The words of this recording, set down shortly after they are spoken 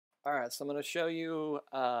All right, so I'm going to show you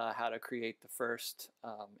how to create the first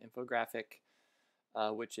infographic,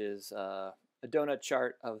 which is a donut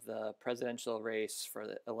chart of the presidential race for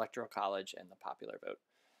the Electoral College and the popular vote.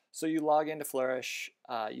 So you log into Flourish,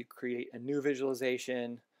 you create a new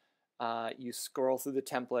visualization, you scroll through the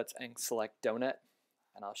templates and select donut,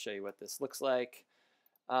 and I'll show you what this looks like.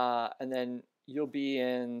 And then you'll be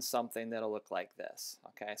in something that'll look like this.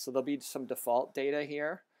 Okay, so there'll be some default data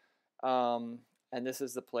here. And this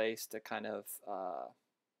is the place to kind of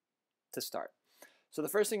to start. So the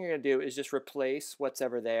first thing you're going to do is just replace what's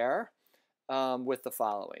ever there with the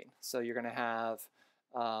following. So you're going to have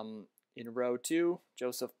in row 2,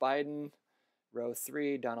 Joseph Biden, row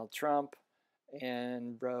 3, Donald Trump,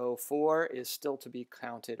 and row 4 is still to be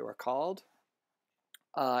counted or called.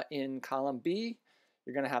 In column B,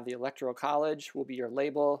 you're going to have the Electoral College will be your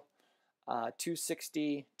label,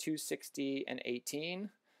 260, 260, and 18.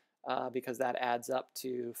 Because that adds up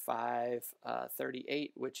to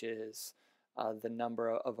 538, which is the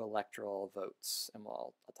number of electoral votes. And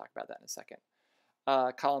I'll talk about that in a second.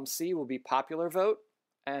 Column C will be popular vote,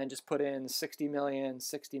 and just put in 60 million,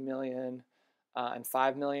 60 million, and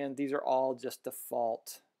 5 million. These are all just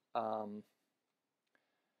default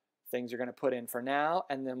things you're going to put in for now,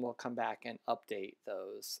 and then we'll come back and update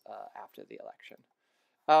those after the election.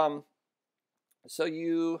 So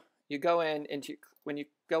you go into, when you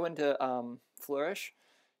go into Flourish,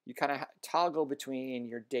 you kind of toggle between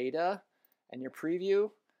your data and your preview,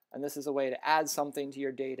 and this is a way to add something to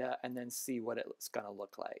your data and then see what it's going to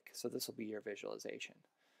look like. So this will be your visualization.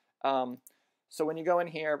 So when you go in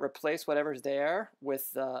here, replace whatever's there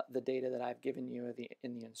with the data that I've given you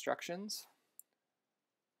in the instructions.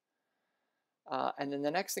 And then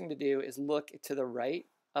the next thing to do is look to the right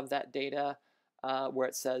of that data where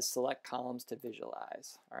it says select columns to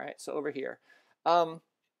visualize. All right, so over here.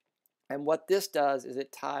 And what this does is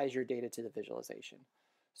it ties your data to the visualization.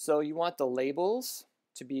 So you want the labels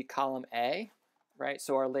to be column A, right?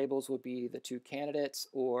 So our labels would be the 2 candidates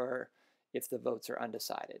or if the votes are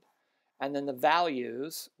undecided. And then the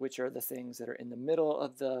values, which are the things that are in the middle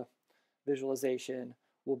of the visualization,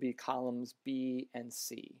 will be columns B and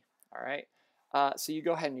C. All right. So you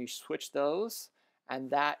go ahead and you switch those, and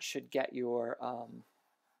that should get your,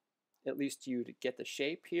 at least you to get the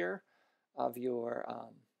shape here of your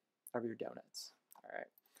donuts. All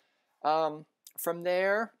right. From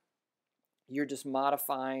there, you're just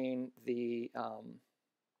modifying the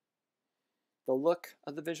look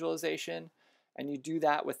of the visualization, and you do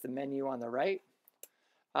that with the menu on the right.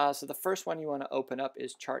 So the first one you want to open up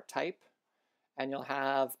is chart type, and you'll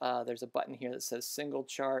have there's a button here that says single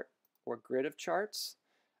chart or grid of charts.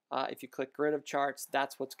 If you click grid of charts,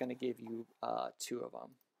 that's what's going to give you 2 of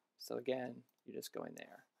them. So again, you just go in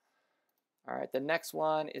there. All right, the next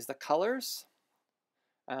one is the colors.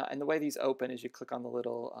 And the way these open is you click on the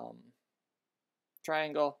little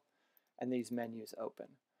triangle, and these menus open.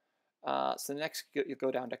 So next you go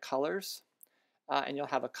down to colors, and you'll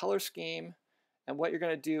have a color scheme. And what you're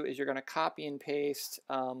going to do is you're going to copy and paste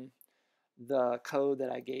the code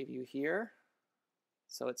that I gave you here.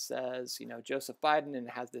 So it says, you know, Joseph Biden, and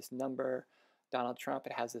it has this number. Donald Trump,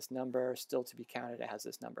 it has this number. Still to be counted, it has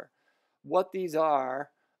this number. What these are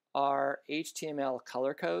HTML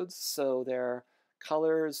color codes. So they're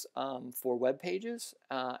colors for web pages.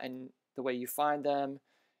 And the way you find them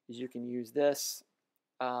is you can use this.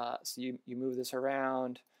 So you move this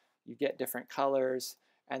around, you get different colors,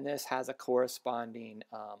 and this has a corresponding,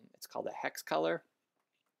 it's called a hex color.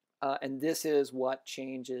 And this is what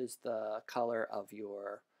changes the color of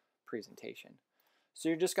your presentation. So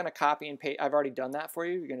you're just going to copy and paste. I've already done that for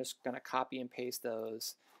you. You're just going to copy and paste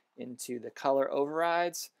those into the color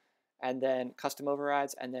overrides and then custom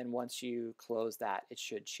overrides. And then once you close that, it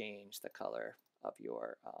should change the color of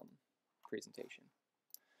your presentation.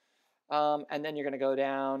 And then you're going to go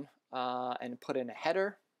down and put in a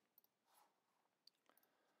header.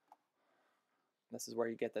 This is where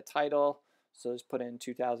you get the title. So just put in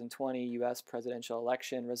 2020 U.S. presidential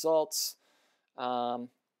election results. And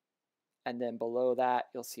then below that,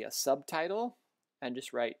 you'll see a subtitle. And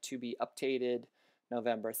just write to be updated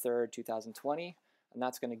November 3rd, 2020. And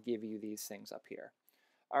that's going to give you these things up here.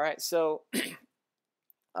 All right, so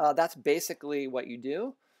that's basically what you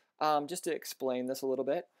do. Just to explain this a little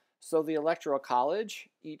bit. So the Electoral College,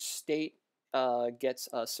 each state gets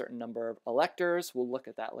a certain number of electors. We'll look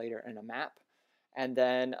at that later in a map. And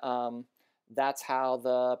then that's how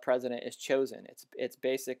the president is chosen. It's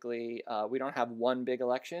basically, we don't have one big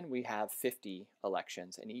election. We have 50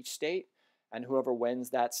 elections in each state. And whoever wins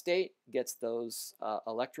that state gets those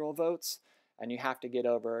electoral votes. And you have to get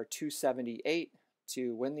over 278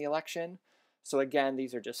 to win the election. So again,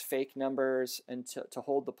 these are just fake numbers until to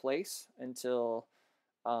hold the place until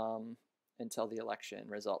the election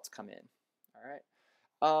results come in. All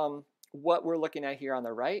right. What we're looking at here on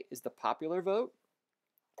the right is the popular vote,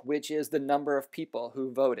 which is the number of people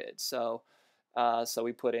who voted. So,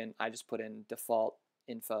 we put in, I just put in default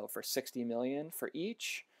info for 60 million for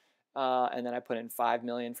each, and then I put in 5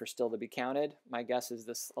 million for still to be counted. My guess is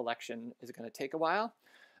this election is going to take a while.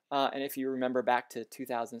 And if you remember back to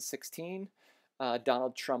 2016,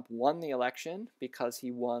 Donald Trump won the election because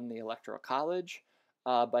he won the Electoral College,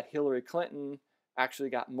 but Hillary Clinton actually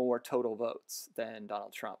got more total votes than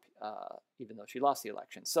Donald Trump, even though she lost the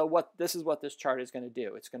election. So this is what this chart is going to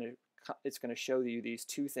do. It's going to show you these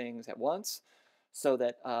two things at once, so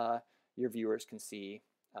that your viewers can see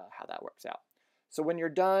how that works out. So when you're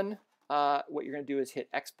done, what you're going to do is hit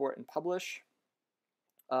export and publish.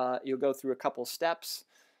 You'll go through a couple steps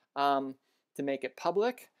to make it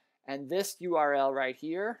public. And this URL right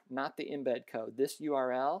here, not the embed code, this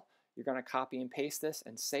URL, you're going to copy and paste this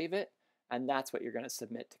and save it. And that's what you're going to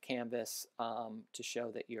submit to Canvas to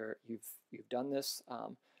show that you've done this.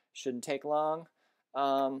 Shouldn't take long.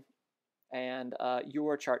 And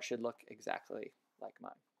your chart should look exactly like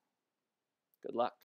mine. Good luck.